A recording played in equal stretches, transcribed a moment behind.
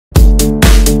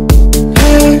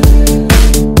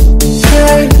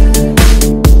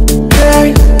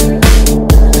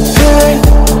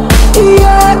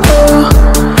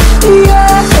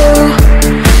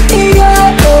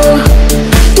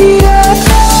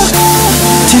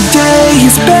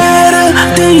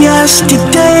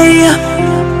yesterday.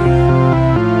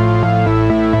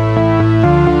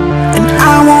 And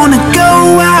I wanna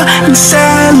go out and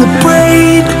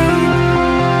celebrate.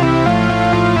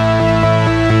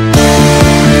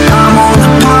 I'm on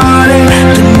a party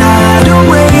the night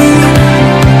away.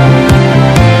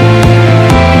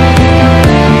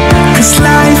 'Cause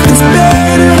life is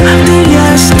better than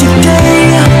yesterday.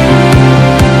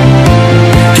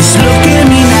 Just look at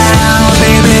me now,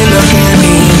 baby, look at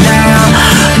me now.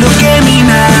 Look at me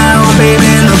now,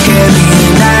 baby, look at me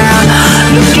now.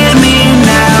 Look at me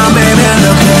now, baby,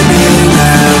 look at me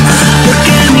now. Look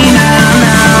at me now,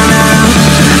 now, now.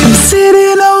 I'm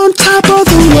sitting on top of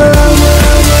the world.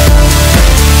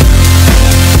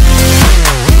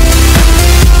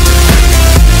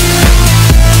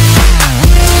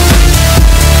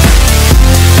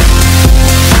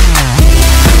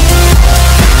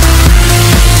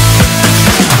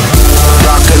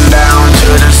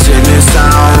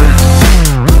 Sound.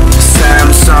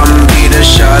 Samsung Peter,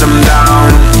 shut 'em down.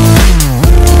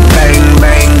 Bang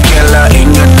bang killer in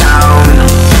your town.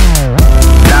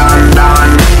 Done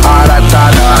done, all that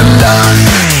done done.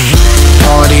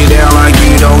 Party down like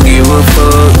you don't give a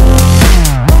fuck.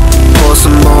 Pour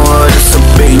some more, just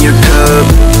up in your cup.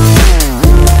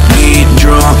 Get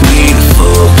drunk, get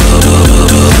fucked.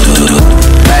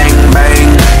 Bang bang,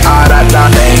 all that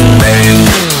bang bang.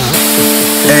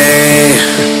 Hey.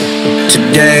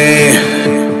 Today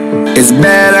is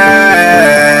better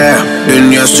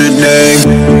than yesterday.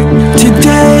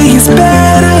 Today is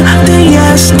better than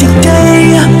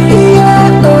yesterday.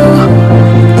 Yeah, oh,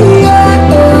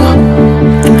 yeah,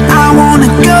 oh. And I wanna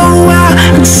go out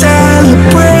and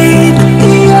celebrate.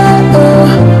 Yeah, oh,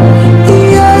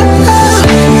 yeah, oh.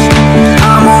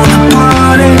 I'm on a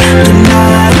party the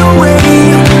night away.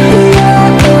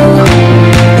 Yeah, oh,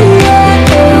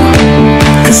 yeah, oh.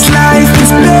 'Cause life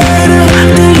is better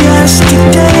than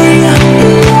yesterday.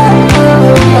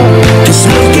 Just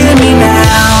look at me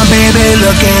now, baby,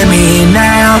 look at me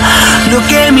now.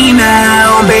 Look at me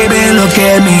now, baby, look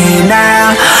at me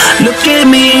now. Look at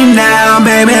me now,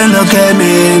 baby, look at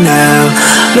me now.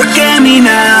 Look at me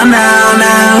now, now,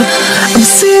 now. I'm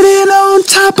sitting on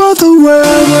top of the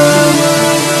world.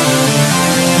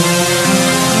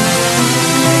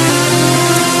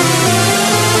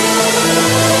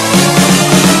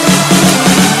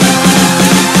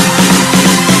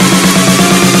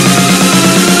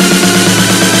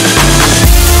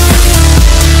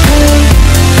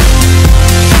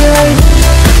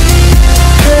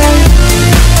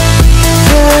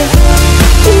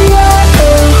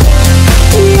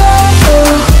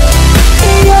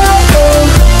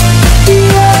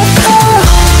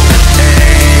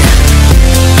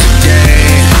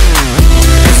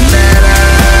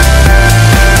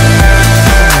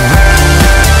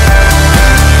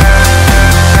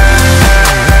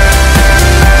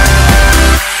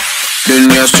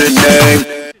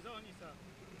 Yesterday